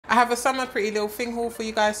I have a summer pretty little thing haul for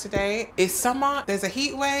you guys today. It's summer, there's a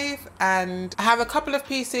heat wave, and I have a couple of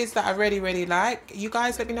pieces that I really like. You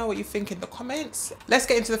guys let me know what you think in the comments. Let's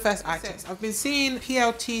get into the first item. I've been seeing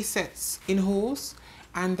PLT sets in hauls,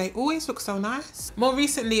 and they always look so nice. More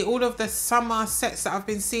recently, all of the summer sets that I've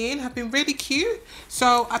been seeing have been really cute.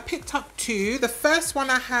 So I picked up two. The first one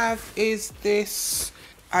I have is this.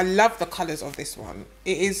 I love the colors of this one.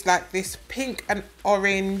 It is like this pink and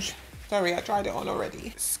orange. Sorry, I tried it on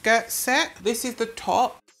already. Skirt set. This is the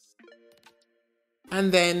top.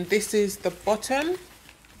 And then this is the bottom.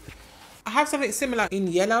 I have something similar in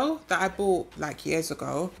yellow that I bought like years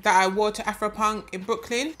ago that I wore to Afropunk in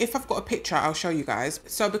Brooklyn. If I've got a picture, I'll show you guys.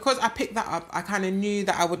 So because I picked that up, I kind of knew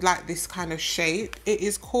that I would like this kind of shape. It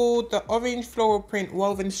is called the Orange Floral Print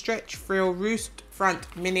Woven Stretch Frill Ruched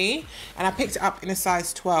Front Mini, and I picked it up in a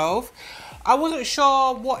size 12. I wasn't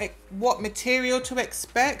sure what material to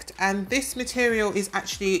expect, and this material is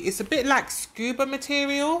actually, it's a bit like scuba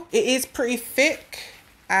material. It is pretty thick,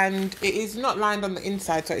 and it is not lined on the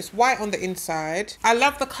inside, so it's white on the inside. I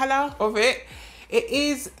love the color of it. It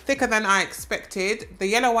is thicker than I expected. The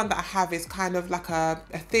yellow one that I have is kind of like a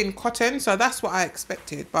thin cotton, so that's what I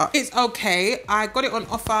expected, but it's okay. I got it on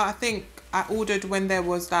offer. I think I ordered when there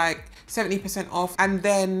was like 70% off, and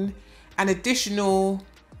then an additional,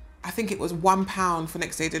 I think it was £1 for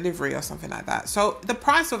next day delivery or something like that. So the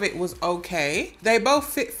price of it was okay. They both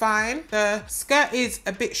fit fine. The skirt is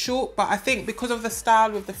a bit short, but I think because of the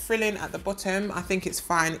style with the frilling at the bottom, I think it's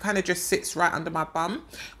fine. It kind of just sits right under my bum,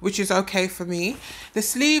 which is okay for me. The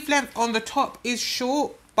sleeve length on the top is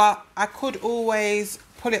short, but I could always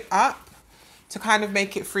pull it up to kind of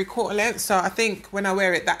make it 3/4 length. So I think when I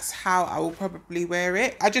wear it, that's how I will probably wear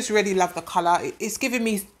it. I just really love the color. It's giving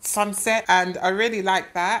me sunset, and I really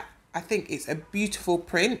like that. I think it's a beautiful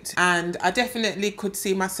print, and I definitely could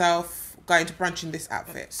see myself going to brunch in this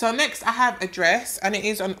outfit. So next I have a dress, and it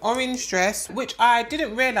is an orange dress, which I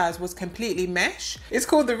didn't realize was completely mesh. It's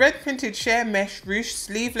called the Red Printed Sheer Mesh Ruched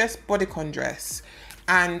Sleeveless Bodycon dress.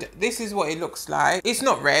 And this is what it looks like. It's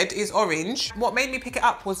not red, it's orange. What made me pick it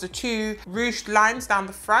up was the two ruched lines down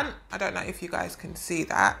the front. I don't know if you guys can see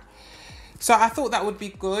that. So I thought that would be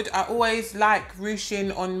good. I always like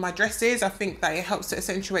ruching on my dresses. I think that it helps to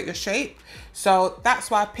accentuate your shape. So that's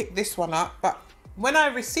why I picked this one up. But when I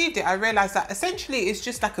received it, I realized that essentially it's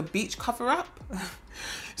just like a beach cover up.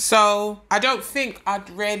 So I don't think I'd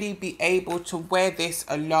really be able to wear this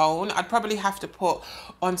alone. I'd probably have to put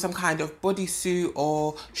on some kind of bodysuit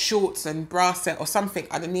or shorts and bra set or something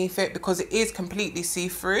underneath it, because it is completely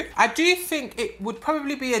see-through. I do think it would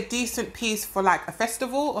probably be a decent piece for like a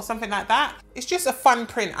festival or something like that. It's just a fun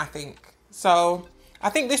print, I think. So I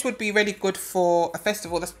think this would be really good for a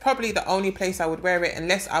festival. That's probably the only place I would wear it,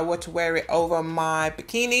 unless I were to wear it over my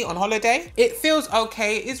bikini on holiday. It feels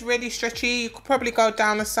okay. It is really stretchy. You could probably go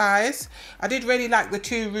down a size. I did really like the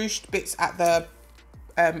two ruched bits at the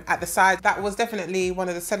side. That was definitely one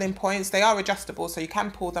of the selling points. They are adjustable, so you can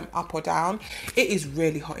pull them up or down. It is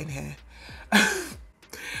really hot in here.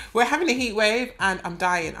 We're having a heat wave, and I'm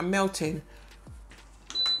dying. I'm melting.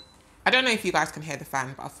 I don't know if you guys can hear the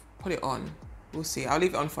fan, but I've put it on. We'll see. I'll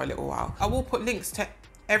leave it on for a little while. I will put links to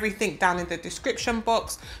everything down in the description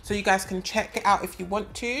box, so you guys can check it out if you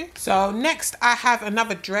want to. So next I have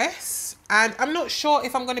another dress, and I'm not sure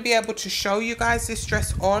if I'm going to be able to show you guys this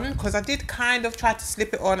dress on, because I did kind of try to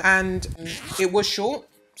slip it on and it was short.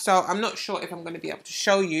 So I'm not sure if I'm going to be able to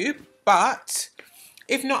show you, but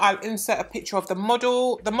if not, I'll insert a picture of the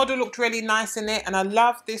model. The model looked really nice in it, and I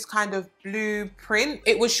love this kind of blue print.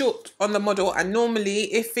 It was short on the model, and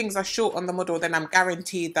normally if things are short on the model, then I'm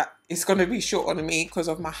guaranteed that it's going to be short on me because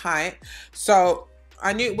of my height. So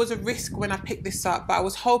I knew it was a risk when I picked this up, but I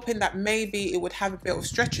was hoping that maybe it would have a bit of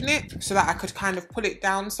stretch in it so that I could kind of pull it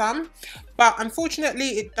down some. But unfortunately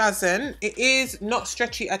it doesn't. It is not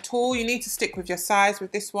stretchy at all. You need to stick with your size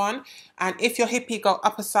with this one. And if you're hippie, go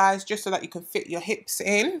up a size just so that you can fit your hips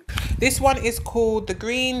in. This one is called the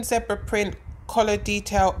Green Zebra Print Collar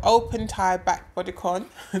Detail Open Tie Back Bodycon.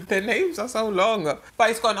 The names are so long, but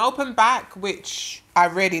it's got an open back, which I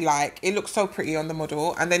really like. It looks so pretty on the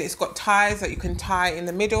model, and then it's got ties that you can tie in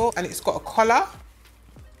the middle, and it's got a collar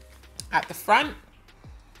at the front.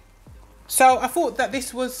 So I thought that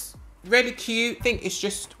this was really cute. I think it's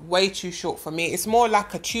just way too short for me. It's more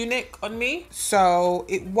like a tunic on me, so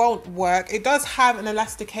it won't work. It does have an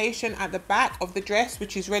elastication at the back of the dress,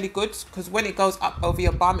 which is really good, because when it goes up over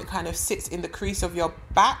your bum, it kind of sits in the crease of your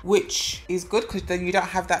back, which is good because then you don't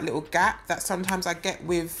have that little gap that sometimes I get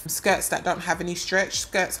with skirts that don't have any stretch,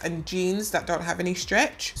 skirts and jeans that don't have any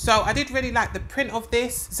stretch. So I did really like the print of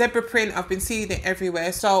this zebra print. I've been seeing it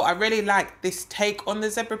everywhere, so I really like this take on the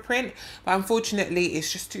zebra print, but unfortunately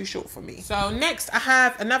it's just too short for me. So next I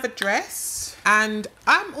have another dress, and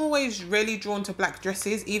I'm always really drawn to black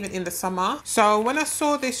dresses, even in the summer. So when I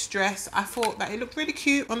saw this dress, I thought that it looked really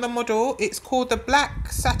cute on the model. It's called the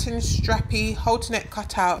black satin strappy halter neck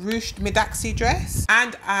cutout ruched MIDAXI dress,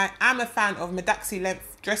 and I am a fan of MIDAXI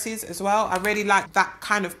length dresses as well. I really like that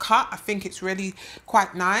kind of cut. I think it's really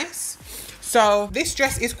quite nice. So this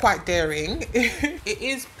dress is quite daring. It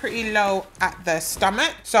is pretty low at the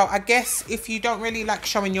stomach, so I guess if you don't really like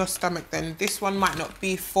showing your stomach, then this one might not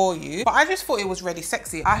be for you. But I just thought it was really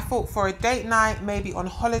sexy. I thought for a date night, maybe on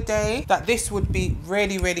holiday, that this would be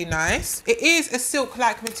really, really nice. It is a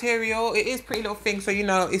silk-like material. It is Pretty Little Thing, so you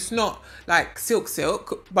know it's not like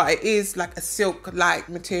silk, but it is like a silk-like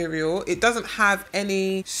material. It doesn't have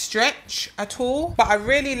any stretch at all, but I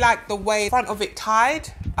really like the way front of it tied.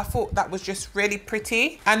 I thought that was just really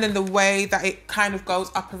pretty, and then the way that it kind of goes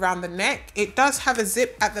up around the neck. It does have a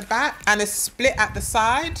zip at the back and a split at the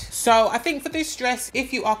side. So I think for this dress,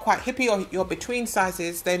 if you are quite hippie or you're between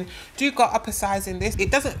sizes, then do go up a size in this. It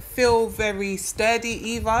doesn't feel very sturdy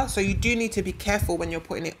either, so you do need to be careful when you're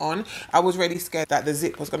putting it on. I was really scared that the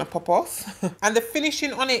zip was going to pop off. And the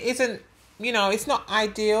finishing on it isn't, you know, it's not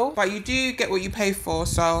ideal, but you do get what you pay for,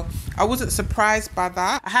 so I wasn't surprised by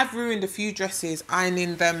that. I have ruined a few dresses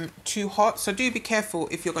ironing them too hot, so do be careful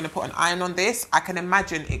if you're going to put an iron on this. I can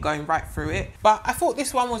imagine it going right through it, but I thought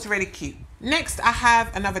this one was really cute. Next I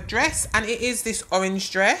have another dress, and it is this orange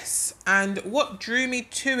dress, and what drew me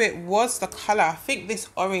to it was the color. I think this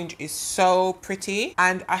orange is so pretty,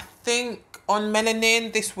 and I think on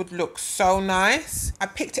melanin this would look so nice. I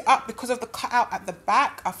picked it up because of the cutout at the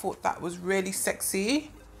back. I thought that was really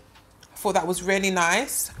sexy. I thought that was really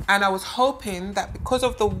nice, and I was hoping that because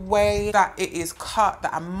of the way that it is cut,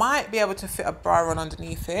 that I might be able to fit a bra on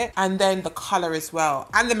underneath it, and then the color as well,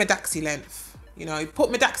 and the MIDAXI length. You know, you put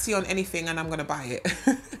MIDAXI on anything and I'm gonna buy it.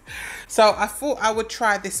 So I thought I would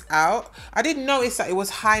try this out. I didn't notice that it was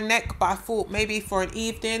high neck, but I thought maybe for an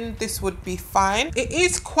evening this would be fine. It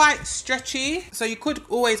is quite stretchy, so you could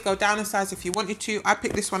always go down a size if you wanted to. I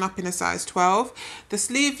picked this one up in a size 12. The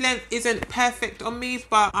sleeve length isn't perfect on me,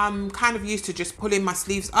 but I'm kind of used to just pulling my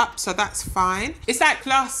sleeves up, so that's fine. It's like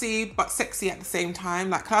classy but sexy at the same time,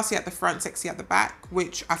 like classy at the front, sexy at the back,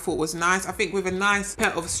 which I thought was nice. I think with a nice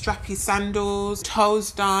pair of strappy sandals,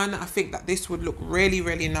 toes done, I think that this would look really,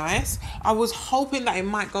 really nice. I was hoping that it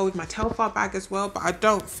might go with my Telfar bag as well, but I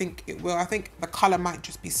don't think it will. I think the color might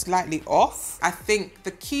just be slightly off. I think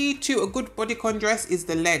the key to a good bodycon dress is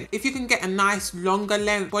the length. If you can get a nice longer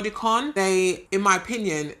length bodycon, they, in my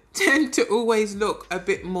opinion, tend to always look a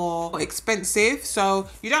bit more expensive. So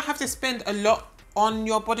you don't have to spend a lot on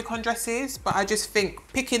your bodycon dresses, but I just think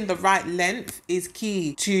picking the right length is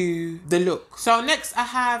key to the look. So next I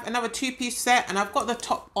have another two-piece set, and I've got the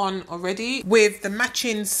top on already with the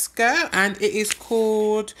matching skirt, and it is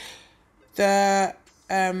called the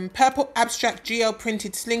purple abstract geo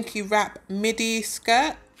printed slinky wrap midi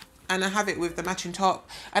skirt, and I have it with the matching top,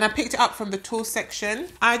 and I picked it up from the tools section.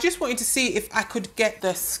 I just wanted to see if I could get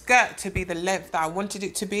the skirt to be the length that I wanted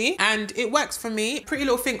it to be, and it works for me. Pretty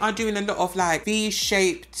Little Thing are doing a lot of like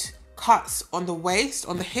V-shaped cuts on the waist,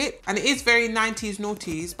 on the hip, and it is very 90s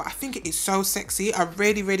noughties, but I think it is so sexy. I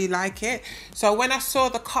really, really like it. So when I saw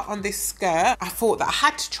the cut on this skirt, I thought that I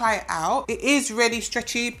had to try it out. It is really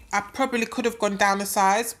stretchy. I probably could have gone down a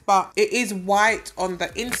size, but it is white on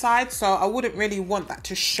the inside, so I wouldn't really want that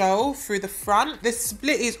to show through the front. The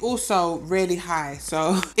split is also really high,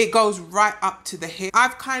 so it goes right up to the hip.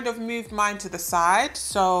 I've kind of moved mine to the side,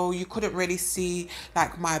 so you couldn't really see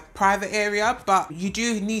like my private area, but you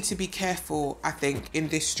do need to be careful, I think, in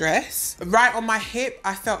this dress. Right on my hip,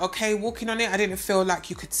 I felt okay walking on it. I didn't feel like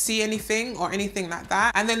you could see anything or anything like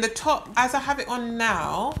that. And then the top, as I have it on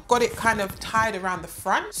now, got it kind of tied around the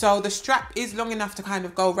front, so the strap is long enough to kind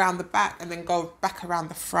of go around the back and then go back around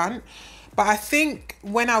the front. But I think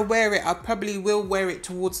when I wear it, I probably will wear it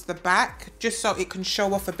towards the back, just so it can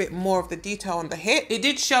show off a bit more of the detail on the hip. It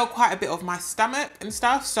did show quite a bit of my stomach and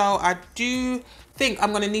stuff, so I do think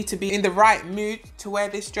I'm gonna need to be in the right mood to wear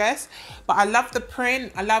this dress. But I love the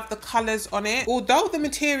print, I love the colors on it. Although the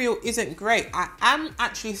material isn't great, I am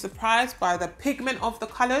actually surprised by the pigment of the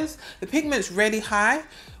colors. The pigment's really high,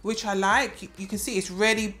 which I like. You can see it's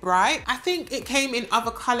really bright. I think it came in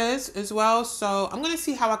other colors as well, so I'm gonna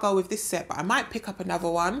see how I go with this set, but I might pick up another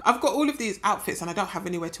one. I've got all of these outfits and I don't have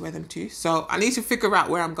anywhere to wear them to, so I need to figure out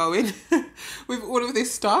where I'm going with all of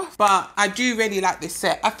this stuff. But I do really like this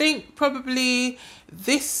set. I think probably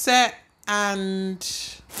this set and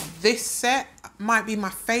this set might be my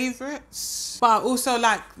favorites, but I also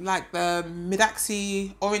like the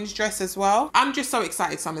MIDAXI orange dress as well. I'm just so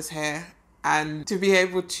excited summer's here and to be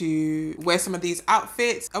able to wear some of these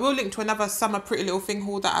outfits. I will link to another summer Pretty Little Thing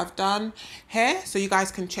haul that I've done here, so you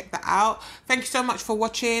guys can check that out. Thank you so much for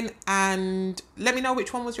watching, and let me know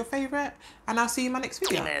which one was your favorite, and I'll see you in my next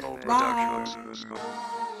video. Bye.